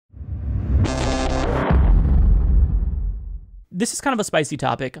this is kind of a spicy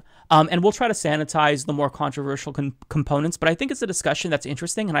topic, and we'll try to sanitize the more controversial components, but I think it's a discussion that's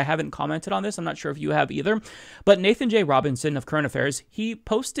interesting, and I haven't commented on this. I'm not sure if you have either. But Nathan J. Robinson of Current Affairs, he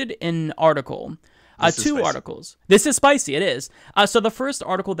posted an article, two articles. This is spicy, it is. So the first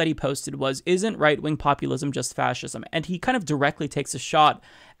article that he posted was, "Isn't right-wing populism just fascism?" And he kind of directly takes a shot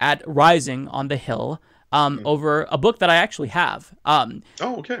at Rising on the Hill over a book that I actually have. Oh,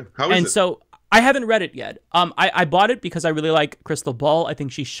 okay. How is it? And so I haven't read it yet. I bought it because I really like Krystal Ball. I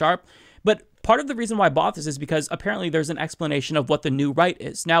think she's sharp. But part of the reason why I bought this is because apparently there's an explanation of what the new right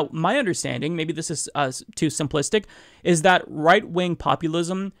is. Now, my understanding, maybe this is too simplistic, is that right-wing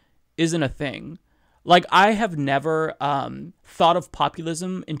populism isn't a thing. Like, I have never thought of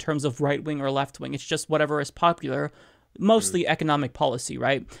populism in terms of right-wing or left-wing. It's just whatever is popular, mostly economic policy,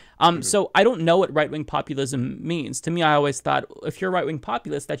 right? So I don't know what right-wing populism means. To me, I always thought, if you're a right-wing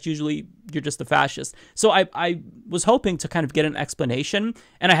populist, that's usually, you're just a fascist. So I was hoping to kind of get an explanation,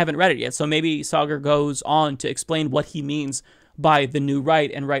 and I haven't read it yet. So maybe Sagar goes on to explain what he means by the new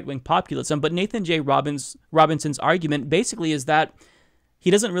right and right-wing populism. But Nathan J. Robinson's argument basically is that he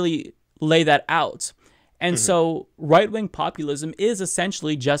doesn't really lay that out. And so right-wing populism is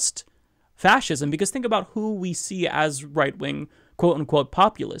essentially just fascism, because think about who we see as right-wing, quote-unquote,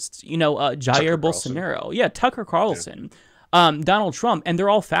 populists. You know, Jair Bolsonaro. Yeah, Tucker Carlson. Yeah. Donald Trump. And they're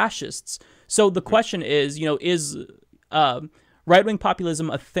all fascists. So the question is, you know, is right-wing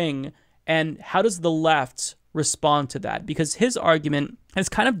populism a thing? And how does the left respond to that? Because his argument is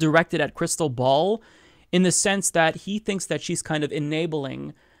kind of directed at Krystal Ball in the sense that he thinks that she's kind of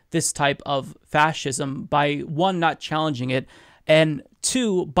enabling this type of fascism by, one, not challenging it, and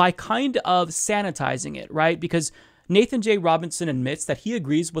two, by kind of sanitizing it, right? Because Nathan J. Robinson admits that he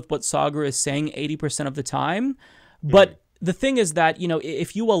agrees with what Sagar is saying 80% of the time. But the thing is that, you know,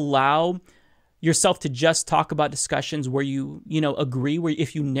 if you allow yourself to just talk about discussions where you know, agree, where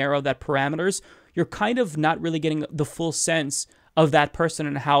if you narrow that parameters, you're kind of not really getting the full sense of that person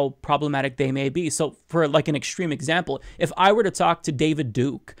and how problematic they may be. So for like an extreme example, if I were to talk to David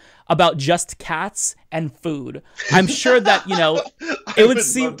Duke about just cats and food, I'm sure that, you know, it would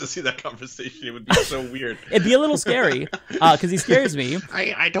seem... love to see that conversation. It would be so weird. It'd be a little scary because he scares me.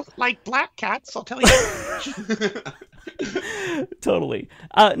 I don't like black cats, I'll tell you. Totally.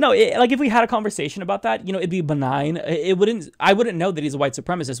 No, like if we had a conversation about that, you know, it'd be benign. I wouldn't know that he's a white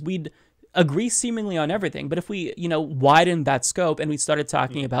supremacist. We'd agree seemingly on everything. But if we, you know, widen that scope and we started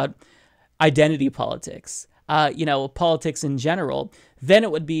talking about identity politics, you know, politics in general, then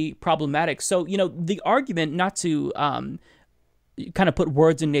it would be problematic. So, you know, the argument, not to kind of put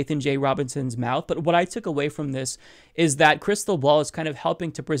words in Nathan J. Robinson's mouth, but what I took away from this is that Krystal Ball is kind of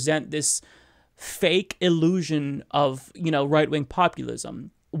helping to present this fake illusion of, you know, right-wing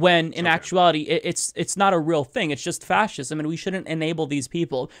populism, when in actuality it's not a real thing. It's just fascism, and we shouldn't enable these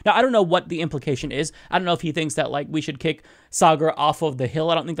people. Now, I don't know what the implication is. I don't know if he thinks that, like, we should kick Sagar off of the hill.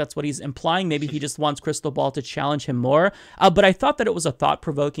 I don't think that's what he's implying. Maybe he just wants Krystal Ball to challenge him more. But I thought that it was a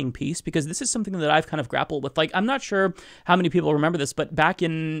thought-provoking piece, because this is something that I've kind of grappled with. Like, I'm not sure how many people remember this, but back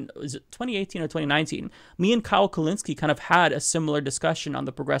in, was it 2018 or 2019, me and Kyle Kulinski kind of had a similar discussion on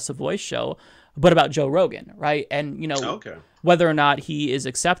the Progressive Voice show, but about Joe Rogan, right? And, you know, whether or not he is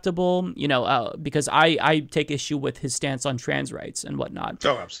acceptable, you know, because I take issue with his stance on trans rights and whatnot.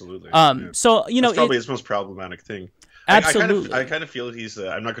 Oh, absolutely. So, you know, that's probably his most problematic thing. Absolutely. I kind of feel he's,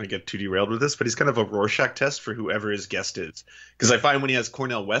 I'm not going to get too derailed with this, but he's kind of a Rorschach test for whoever his guest is. Because I find when he has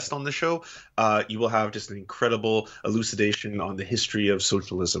Cornel West on the show, you will have just an incredible elucidation on the history of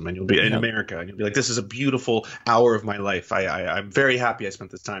socialism, and you'll be in America, and you'll be like, this is a beautiful hour of my life. I'm very happy I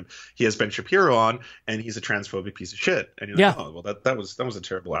spent this time. He has Ben Shapiro on, and he's a transphobic piece of shit. And you're like, oh, well, that was a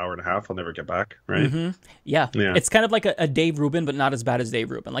terrible hour and a half. I'll never get back, right? Yeah. It's kind of like a Dave Rubin, but not as bad as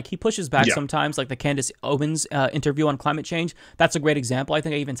Dave Rubin. Like, he pushes back sometimes, like the Candace Owens interview on climate change. That's a great example. I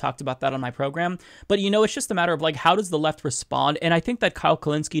think I even talked about that on my program. But, you know, it's just a matter of, like, how does the left respond? And I think that Kyle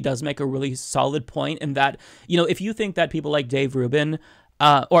Kulinski does make a really solid point in that, you know, if you think that people like Dave Rubin,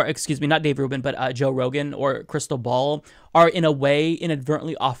 or excuse me, not Dave Rubin, but Joe Rogan or Krystal Ball are in a way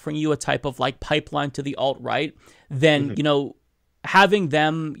inadvertently offering you a type of, like, pipeline to the alt-right, then, you know, having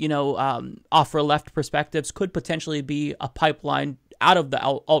them, you know, offer left perspectives could potentially be a pipeline out of the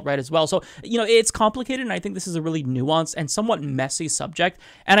alt-right as well. So, you know, it's complicated, and I think this is a really nuanced and somewhat messy subject.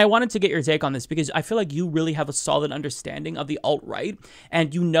 And I wanted to get your take on this because I feel like you really have a solid understanding of the alt-right,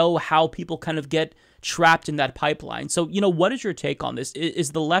 and you know how people kind of get trapped in that pipeline. So, you know, what is your take on this?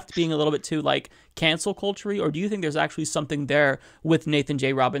 Is the left being a little bit too, like, cancel culture-y, or do you think there's actually something there with Nathan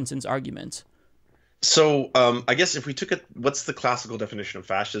J. Robinson's argument? So, I guess if we took it, what's the classical definition of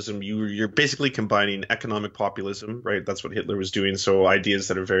fascism? You're basically combining economic populism, right? That's what Hitler was doing. So ideas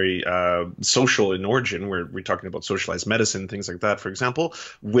that are very social in origin, where we're talking about socialized medicine, things like that, for example,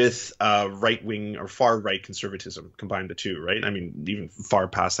 with right-wing or far-right conservatism, combine the two, right? I mean, even far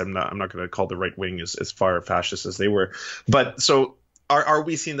past, I'm not going to call the right wing as far fascist as they were, but so. Are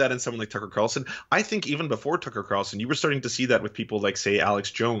we seeing that in someone like Tucker Carlson? I think even before Tucker Carlson, you were starting to see that with people like, say,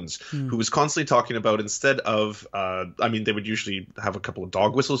 Alex Jones, who was constantly talking about, instead of, I mean, they would usually have a couple of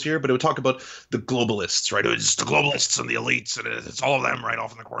dog whistles here, but it would talk about the globalists, right? It's the globalists and the elites, and it's all of them right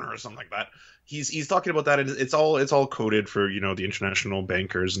off in the corner or something like that. He's talking about that, and it's all coded for, the international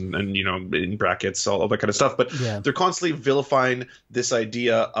bankers and in brackets, all that kind of stuff. But Yeah. they're constantly vilifying this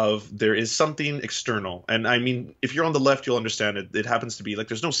idea of there is something external. And I mean, if you're on the left, you'll understand it. It happens to be like,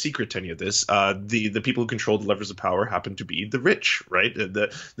 there's no secret to any of this. The people who control the levers of power happen to be the rich, right?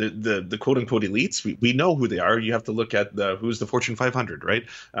 The quote unquote elites. We know who they are. You have to look at who's the Fortune 500, right?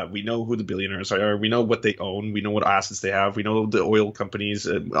 We know who the billionaires are. We know what they own. We know what assets they have. We know the oil companies,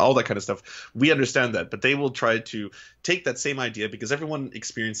 all that kind of stuff. We understand that, but they will try to take that same idea, because everyone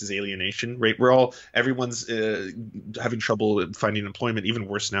experiences alienation, right? Everyone's having trouble finding employment, even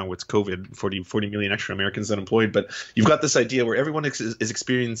worse now with COVID, 40 million extra Americans unemployed. But you've got this idea where everyone is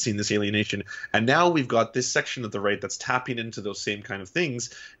experiencing this alienation. And now we've got this section of the right that's tapping into those same kind of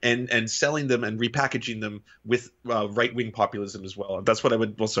things and selling them and repackaging them with right-wing populism as well. That's what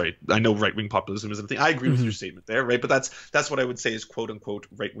I know right-wing populism isn't a thing. I agree with your statement there, right? But that's what I would say is quote unquote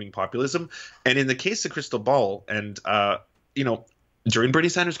right-wing populism. And in the case of Krystal Ball, and during Bernie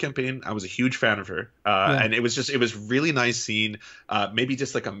Sanders' campaign, I was a huge fan of her, and it was really nice seeing maybe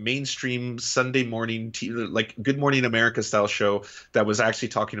just like a mainstream Sunday morning, like Good Morning America style show that was actually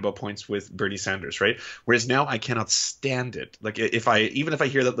talking about points with Bernie Sanders, right? Whereas now I cannot stand it. Like even if I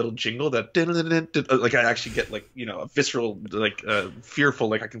hear that little jingle, that like I actually get like a visceral, like fearful,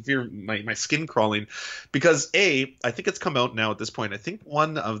 like I can feel my skin crawling, because I think it's come out now at this point. I think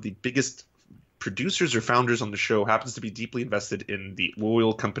one of the biggest producers or founders on the show happens to be deeply invested in the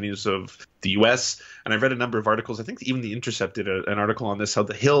oil companies of the US. And I've read a number of articles. I think even The Intercept did an article on this, how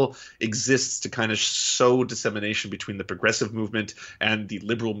the Hill exists to kind of sow dissemination between the progressive movement and the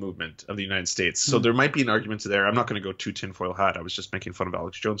liberal movement of the United States. So there might be an argument there. I'm not going to go too tinfoil hat. I was just making fun of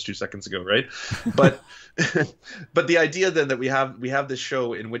Alex Jones 2 seconds ago, right? But but the idea then that we have this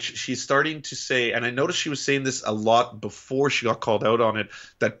show in which she's starting to say, and I noticed she was saying this a lot before she got called out on it,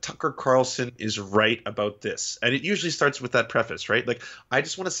 that Tucker Carlson is right about this. And it usually starts with that preface, right? Like, I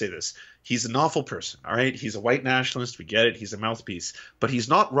just want to say this. He's an awful person, all right? He's a white nationalist. We get it. He's a mouthpiece. But he's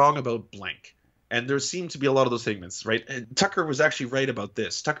not wrong about blank. And there seem to be a lot of those segments, right? And Tucker was actually right about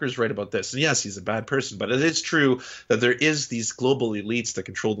this. Tucker's right about this. And yes, he's a bad person, but it is true that there is these global elites that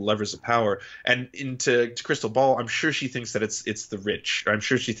control the levers of power. And to Krystal Ball, I'm sure she thinks that it's the rich. I'm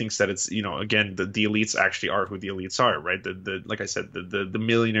sure she thinks that it's, again, the elites actually are who the elites are, right? Like I said, the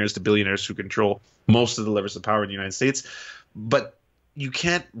millionaires, the billionaires who control most of the levers of power in the United States. But you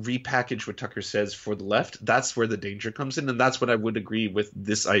can't repackage what Tucker says for the left. That's where the danger comes in, and that's what I would agree with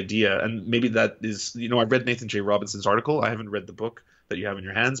this idea. And maybe that is, I read Nathan J. Robinson's article. I haven't read the book that you have in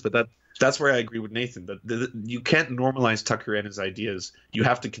your hands, but that's where I agree with Nathan, that you can't normalize Tucker and his ideas. You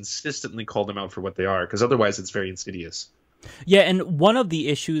have to consistently call them out for what they are, because otherwise it's very insidious. Yeah, and one of the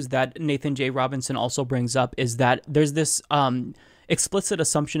issues that Nathan J. Robinson also brings up is that there's this explicit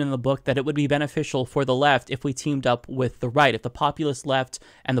assumption in the book that it would be beneficial for the left if we teamed up with the right. If the populist left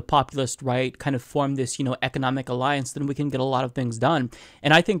and the populist right kind of form this, economic alliance, then we can get a lot of things done.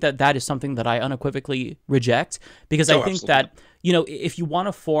 And I think that that is something that I unequivocally reject, because I think that if you want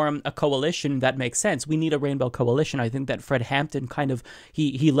to form a coalition that makes sense, we need a rainbow coalition. I think that Fred Hampton kind of,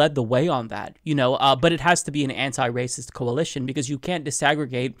 he led the way on that, but it has to be an anti-racist coalition, because you can't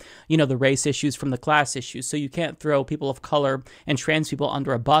disaggregate, the race issues from the class issues. So you can't throw people of color and trans people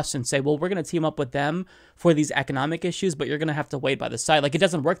under a bus and say, well, we're going to team up with them for these economic issues, but you're going to have to wait by the side. Like, it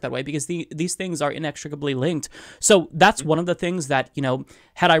doesn't work that way, because these things are inextricably linked. So that's one of the things that,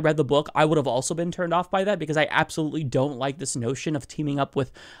 had I read the book, I would have also been turned off by that, because I absolutely don't like this notion of teaming up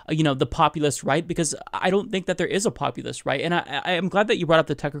with, the populist right, because I don't think that there is a populist right. And I am glad that you brought up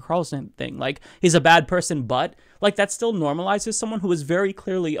the Tucker Carlson thing. Like, he's a bad person, but like, that still normalizes someone who is very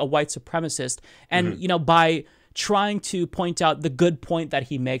clearly a white supremacist. And, by trying to point out the good point that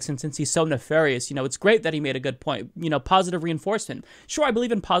he makes, and since he's so nefarious, it's great that he made a good point, positive reinforcement. Sure, I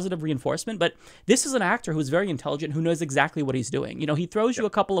believe in positive reinforcement, but this is an actor who's very intelligent, who knows exactly what he's doing. He throws you a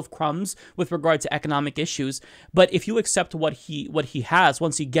couple of crumbs with regard to economic issues, but if you accept what he has,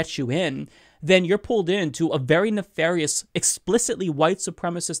 once he gets you in, then you're pulled into a very nefarious, explicitly white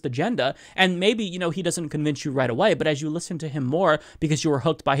supremacist agenda. And maybe, you know, he doesn't convince you right away, but as you listen to him more because you were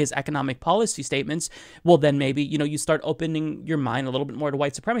hooked by his economic policy statements, well, then maybe, you know, you start opening your mind a little bit more to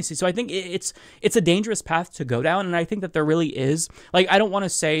white supremacy. So I think it's a dangerous path to go down. And I think that there really is, like, I don't want to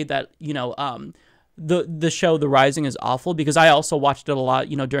say that, you know, the show The Rising is awful, because I also watched it a lot,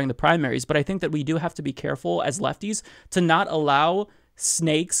 you know, during the primaries, but I think that we do have to be careful as lefties to not allow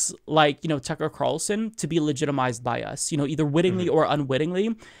snakes like, you know, Tucker Carlson to be legitimized by us, you know, either wittingly or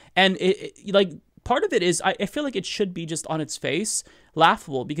unwittingly. And like, part of it is I feel like it should be just on its face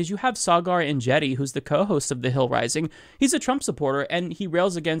laughable, because you have Sagar Enjeti, who's the co-host of The Hill Rising. He's a Trump supporter and he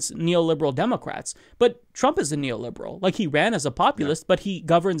rails against neoliberal Democrats, but Trump is a neoliberal. Like, he ran as a populist, but he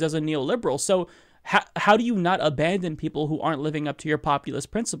governs as a neoliberal. So how do you not abandon people who aren't living up to your populist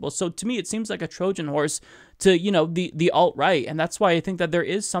principles? So to me, it seems like a Trojan horse to, you know, the alt-right. And that's why I think that there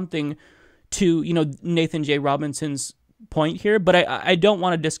is something to, you know, Nathan J. Robinson's point here. But I don't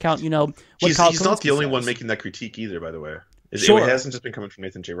want to discount, you know, what he's not the only one making that critique either, by the way. It hasn't just been coming from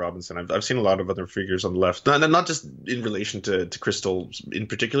Nathan J. Robinson. I've seen a lot of other figures on the left, not just in relation to Krystal in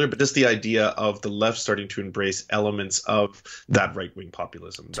particular, but just the idea of the left starting to embrace elements of that right-wing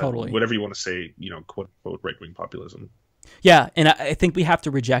populism. Totally. Whatever you want to say, you know, quote-unquote right-wing populism. Yeah, and I think we have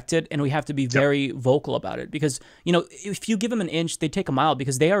to reject it, and we have to be very vocal about it, because, you know, if you give them an inch, they take a mile,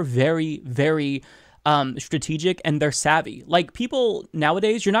 because they are very, very strategic, and they're savvy. Like, people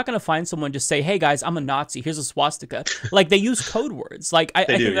nowadays, you're not going to find someone just say, hey guys, I'm a Nazi, here's a swastika. Like, they use code words. Like, I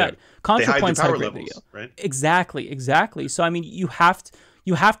think that ContraPoints had a great video. Right? Exactly. So I mean, you have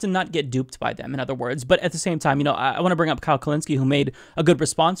to not get duped by them, in other words. But at the same time, you know, I want to bring up Kyle Kalinske, who made a good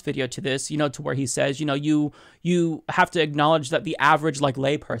response video to this, you know, to where he says, you know, you have to acknowledge that the average, like,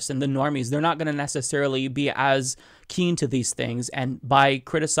 layperson, the normies, they're not going to necessarily be as keen to these things. And by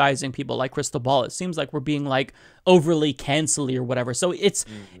criticizing people like Krystal Ball, it seems like we're being, like, overly cancelly or whatever. So it's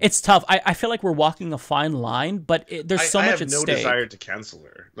tough. I feel like we're walking a fine line, but there's so much at stake. I have no desire to cancel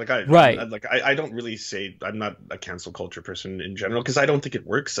her. Like, I don't really say, I'm not a cancel culture person in general, because I don't think it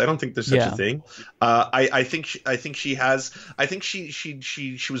works. I don't think there's such a thing. I think she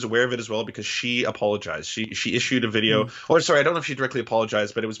was aware of it as well, because she apologized. She issued a video, or sorry, I don't know if she directly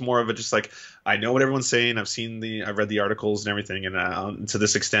apologized, but it was more of a just like, I know what everyone's saying. I've read the articles and everything, and to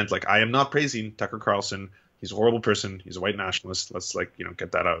this extent, like, I am not praising Tucker Carlson. He's a horrible person. He's a white nationalist. Let's, like, you know,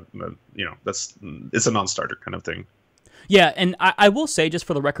 get that out. You know, it's a non-starter kind of thing. Yeah, and I will say, just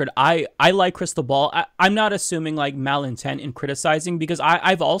for the record, I like Krystal Ball. I'm not assuming, like, malintent in criticizing, because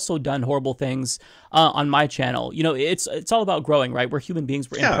I've also done horrible things on my channel. You know, it's all about growing, right? We're human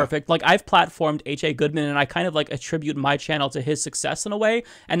beings. We're imperfect. Like, I've platformed H.A. Goodman, and I kind of, like, attribute my channel to his success in a way,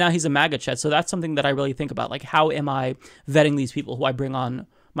 and now he's a MAGA chat. So that's something that I really think about. Like, how am I vetting these people who I bring on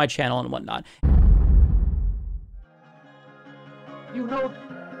my channel and whatnot? You know,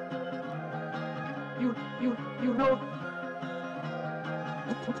 you know.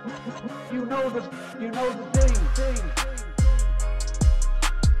 You know the thing.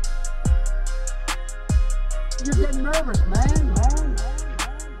 You're getting nervous, man.